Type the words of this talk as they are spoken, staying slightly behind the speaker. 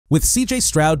With CJ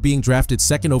Stroud being drafted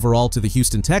second overall to the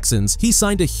Houston Texans, he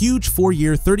signed a huge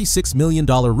 4-year, $36 million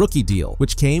rookie deal,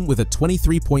 which came with a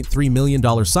 $23.3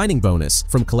 million signing bonus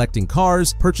from collecting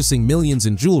cars, purchasing millions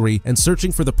in jewelry, and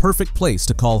searching for the perfect place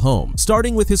to call home.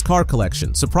 Starting with his car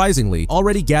collection, surprisingly,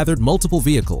 already gathered multiple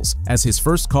vehicles, as his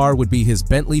first car would be his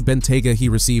Bentley Bentayga he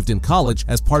received in college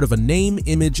as part of a name,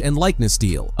 image, and likeness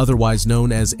deal, otherwise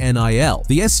known as NIL.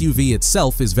 The SUV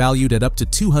itself is valued at up to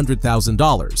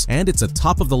 $200,000, and it's a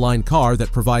top-of-the-line car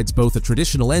that provides both a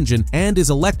traditional engine and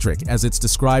is electric, as it's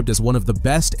described as one of the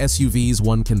best SUVs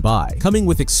one can buy, coming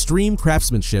with extreme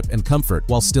craftsmanship and comfort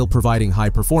while still providing high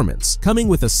performance. Coming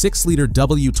with a 6-liter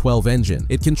W12 engine,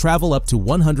 it can travel up to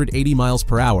 180 miles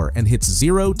per hour and hits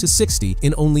 0 to 60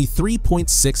 in only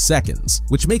 3.6 seconds,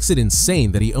 which makes it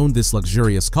insane that he owned this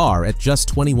luxurious car at just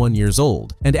 21 years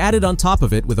old, and added on top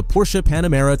of it with a Porsche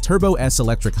Panamera Turbo S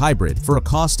electric hybrid for a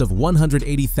cost of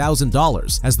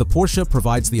 $180,000, as the Porsche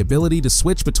provides the ability to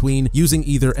switch between using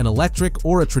either an electric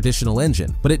or a traditional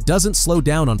engine, but it doesn't slow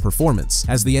down on performance,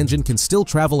 as the engine can still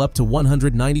travel up to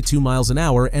 192 miles an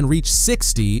hour and reach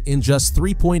 60 in just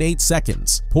 3.8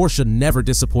 seconds. Porsche never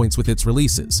disappoints with its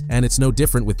releases, and it's no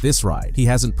different with this ride. He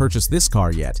hasn't purchased this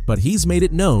car yet, but he's made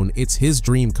it known it's his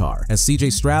dream car, as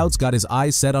CJ Stroud's got his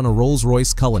eyes set on a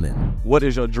Rolls-Royce Cullinan. What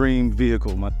is your dream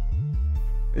vehicle, man?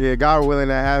 Yeah, God willing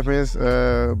that happens,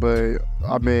 but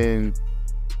I've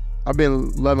been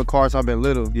loving cars. I've been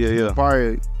little. Yeah.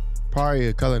 Probably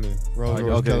a Cullinan.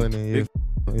 Rolls-Royce Cullinan. Yeah.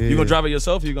 You gonna drive it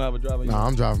yourself, or you gonna have a driver? Nah,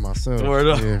 I'm driving myself. Word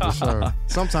up. Yeah, for sure.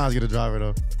 Sometimes get a driver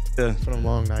though. Yeah. For them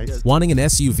long nights. Wanting an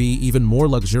SUV even more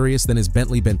luxurious than his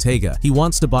Bentley Bentayga, he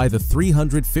wants to buy the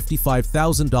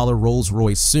 $355,000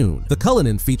 Rolls-Royce soon. The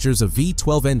Cullinan features a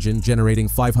V12 engine generating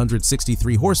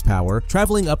 563 horsepower,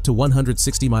 traveling up to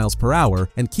 160 miles per hour,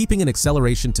 and keeping an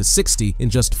acceleration to 60 in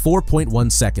just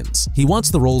 4.1 seconds. He wants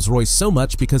the Rolls-Royce so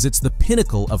much because it's the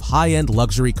pinnacle of high-end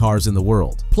luxury cars in the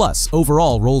world. Plus,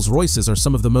 overall, Rolls-Royces are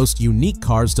some of the most unique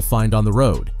cars to find on the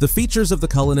road. The features of the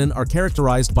Cullinan are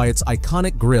characterized by its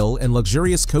iconic grille and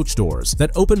luxurious coach doors that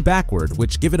open backward,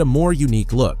 which give it a more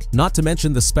unique look, not to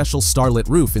mention the special starlit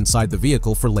roof inside the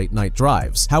vehicle for late-night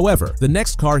drives. However, the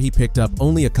next car he picked up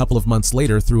only a couple of months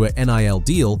later through a NIL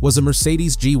deal was a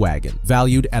Mercedes G-Wagon,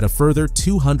 valued at a further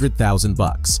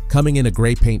 $200,000. Coming in a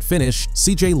gray paint finish,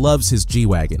 CJ loves his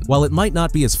G-Wagon. While it might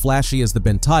not be as flashy as the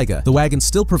Bentayga, the wagon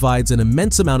still provides an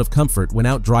immense amount of comfort when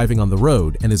out driving on the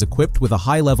road and is equipped with a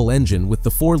high-level engine with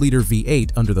the 4-liter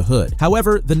V8 under the hood.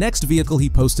 However, the next vehicle he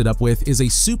posted up with is a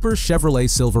super Chevrolet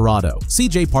Silverado.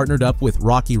 CJ partnered up with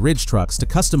Rocky Ridge Trucks to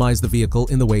customize the vehicle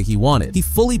in the way he wanted. He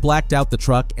fully blacked out the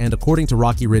truck, and according to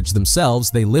Rocky Ridge themselves,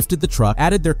 they lifted the truck,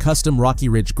 added their custom Rocky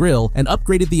Ridge grille, and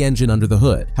upgraded the engine under the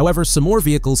hood. However, some more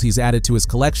vehicles he's added to his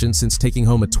collection since taking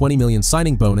home a $20 million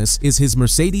signing bonus is his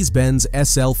Mercedes-Benz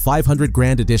SL 500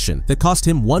 Grand Edition that cost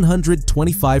him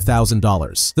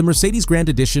 $125,000. The Mercedes Grand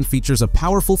Edition features a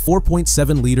powerful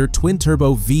 4.7-liter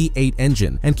twin-turbo V8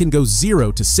 engine and can go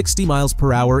 0 to 60 miles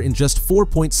per hour in just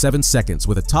 4.7 seconds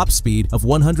with a top speed of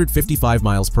 155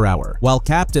 miles per hour. While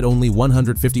capped at only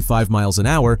 155 miles an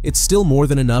hour, it's still more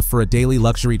than enough for a daily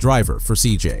luxury driver for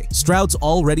CJ. Stroud's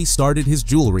already started his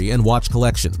jewelry and watch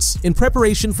collections. In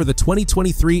preparation for the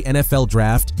 2023 NFL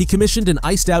Draft, he commissioned an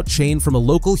iced-out chain from a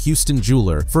local Houston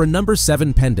jeweler for a number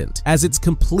 7 pendant, as it's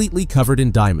completely covered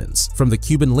in diamonds, from the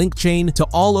Cuban link chain to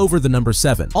all over the number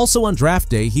 7. Also on draft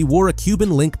day, he wore a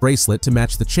Cuban link bracelet to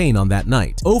match the chain on that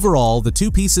night. Overall, the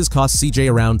 2 pieces cost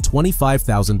CJ around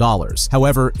 $25,000.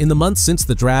 However, in the months since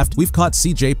the draft, we've caught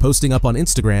CJ posting up on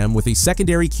Instagram with a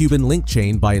secondary Cuban link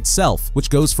chain by itself, which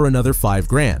goes for another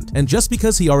 $5,000. And just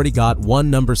because he already got one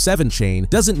number 7 chain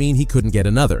doesn't mean he couldn't get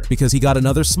another, because he got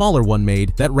another smaller one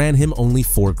made that ran him only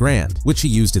 $4,000, which he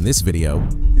used in this video.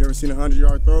 You ever seen a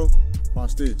 100-yard throw?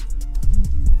 Watch this.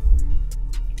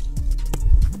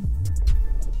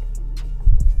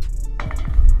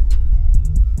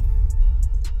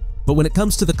 But when it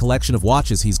comes to the collection of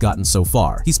watches he's gotten so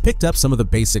far, he's picked up some of the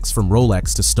basics from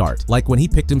Rolex to start, like when he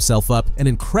picked himself up an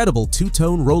incredible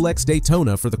 2-tone Rolex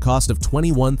Daytona for the cost of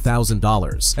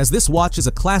 $21,000. As this watch is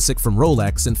a classic from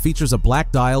Rolex and features a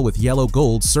black dial with yellow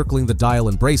gold circling the dial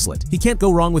and bracelet, he can't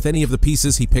go wrong with any of the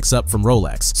pieces he picks up from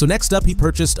Rolex. So next up, he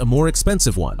purchased a more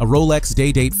expensive one, a Rolex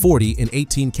Day-Date 40 in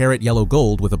 18-karat yellow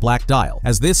gold with a black dial,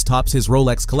 as this tops his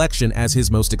Rolex collection as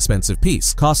his most expensive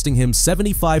piece, costing him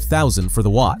 $75,000 for the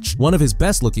watch. One of his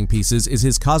best-looking pieces is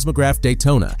his Cosmograph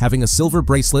Daytona, having a silver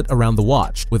bracelet around the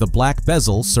watch, with a black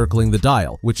bezel circling the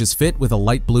dial, which is fit with a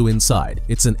light blue inside.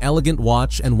 It's an elegant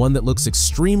watch and one that looks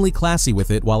extremely classy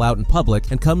with it while out in public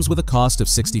and comes with a cost of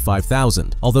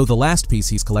 $65,000. Although the last piece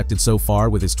he's collected so far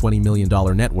with his $20 million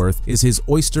net worth is his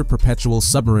Oyster Perpetual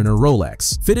Submariner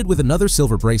Rolex, fitted with another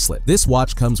silver bracelet. This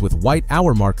watch comes with white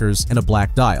hour markers and a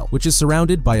black dial, which is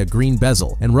surrounded by a green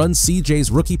bezel and runs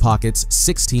CJ's rookie pockets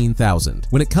 $16,000.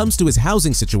 When it comes to his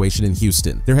housing situation in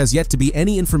Houston, there has yet to be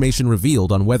any information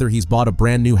revealed on whether he's bought a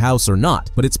brand new house or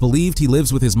not, but it's believed he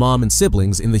lives with his mom and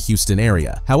siblings in the Houston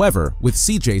area. However, with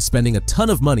CJ spending a ton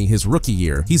of money his rookie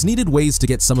year, he's needed ways to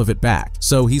get some of it back,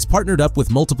 so he's partnered up with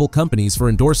multiple companies for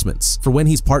endorsements. For when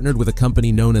he's partnered with a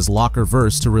company known as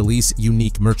Lockerverse to release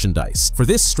unique merchandise. For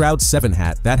this Stroud 7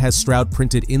 hat, that has Stroud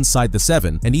printed inside the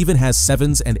 7 and even has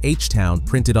 7s and H-Town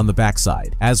printed on the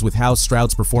backside. As with how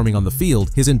Stroud's performing on the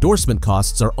field, his endorsement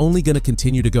costs are only going to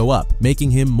continue to go up, making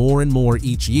him more and more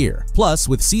each year. Plus,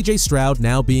 with CJ Stroud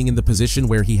now being in the position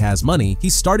where he has money,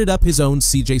 he started up his own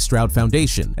CJ Stroud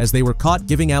Foundation, as they were caught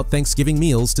giving out Thanksgiving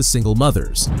meals to single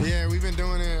mothers. Yeah, we've been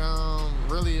doing it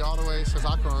really all the way since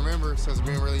I can remember, since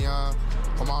being really young.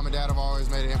 My mom and dad have always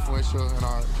made it influential in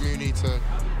our community to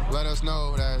let us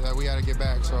know that we got to get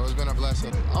back, so it's been a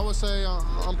blessing. I would say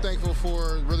I'm thankful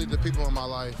for really the people in my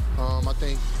life. I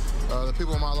think the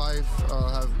people in my life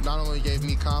have not only gave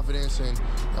me confidence and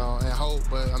hope,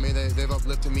 but I mean they've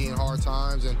uplifted me in hard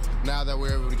times, and now that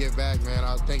we're able to give back, man,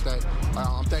 I think that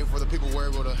I'm thankful for the people we're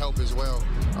able to help as well,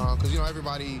 because you know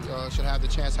everybody should have the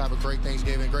chance to have a great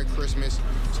Thanksgiving, great Christmas.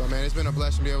 So man, it's been a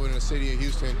blessing to be able in the city of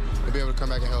Houston to be able to come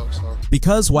back and help. So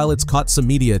because while it's caught some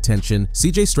media attention,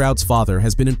 CJ Stroud's father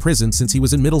has been in prison since he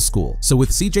was in middle school. So with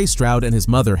CJ Stroud and his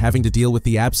mother having to deal with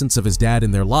the absence of his dad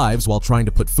in their lives while trying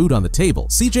to put food on the table,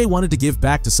 CJ wanted to give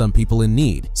back to some people in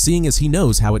need, seeing as he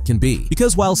knows how it can be.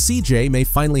 Because while CJ may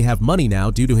finally have money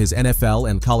now due to his NFL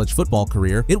and college football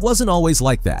career, it wasn't always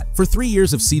like that. For 3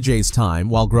 years of CJ's time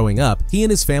while growing up, he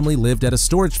and his family lived at a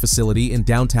storage facility in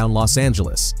downtown Los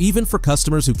Angeles. Even for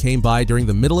customers who came by during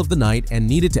the middle of the night and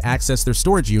needed to access their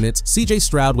storage units, CJ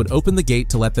Stroud would open the gate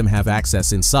to let them have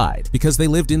access inside, because they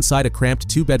lived inside a cramped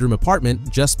 2-bedroom apartment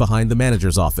just behind the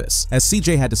manager's office, as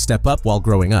CJ had to step up while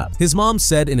growing up. His mom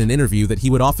said in an interview that he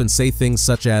would often say things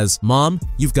such as, "Mom,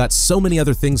 you've got so many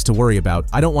other things to worry about,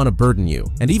 I don't want to burden you,"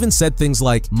 and even said things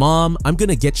like, "Mom, I'm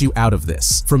gonna get you out of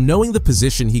this." From knowing the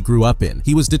position he grew up in,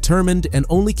 he was determined and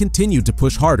only continued to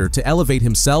push harder to elevate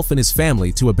himself and his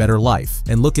family to a better life.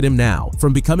 And look at him now,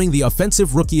 from becoming the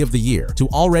Offensive Rookie of the Year to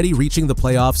already reaching the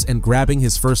playoffs and grabbing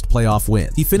his first playoff win.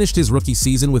 He finished his rookie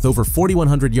season with over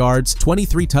 4,100 yards,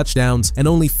 23 touchdowns, and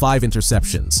only 5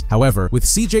 interceptions. However, with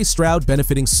CJ Stroud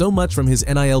benefiting so much from his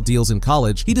NIL deals in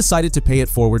college, he decided to pay it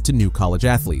forward to new college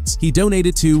athletes. He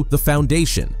donated to the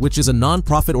Foundation, which is a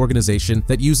non-profit organization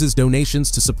that uses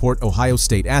donations to support Ohio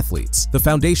State athletes. The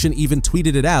Foundation even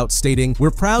tweeted it out, stating,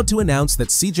 "We're proud to announce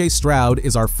that CJ Stroud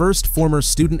is our first former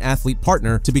student-athlete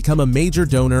partner to become a major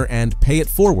donor and pay it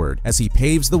forward as he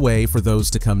paves the way for those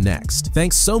to come next.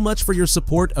 Thanks so much for your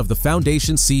support of the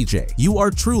Foundation, CJ. You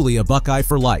are truly a Buckeye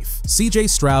for life." CJ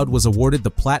Stroud was awarded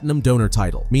the Platinum Donor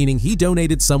title, meaning he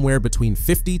donated somewhere between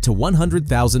 $50,000 to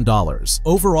 $100,000.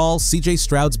 Overall, CJ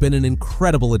Stroud's been an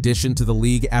incredible addition to the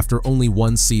league after only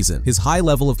 1 season. His high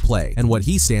level of play and what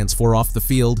he stands for off the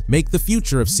field make the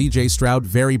future of CJ Stroud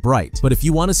very bright. But if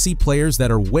you want to see players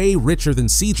that are way richer than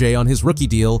CJ on his rookie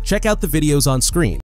deal, check out the videos on screen.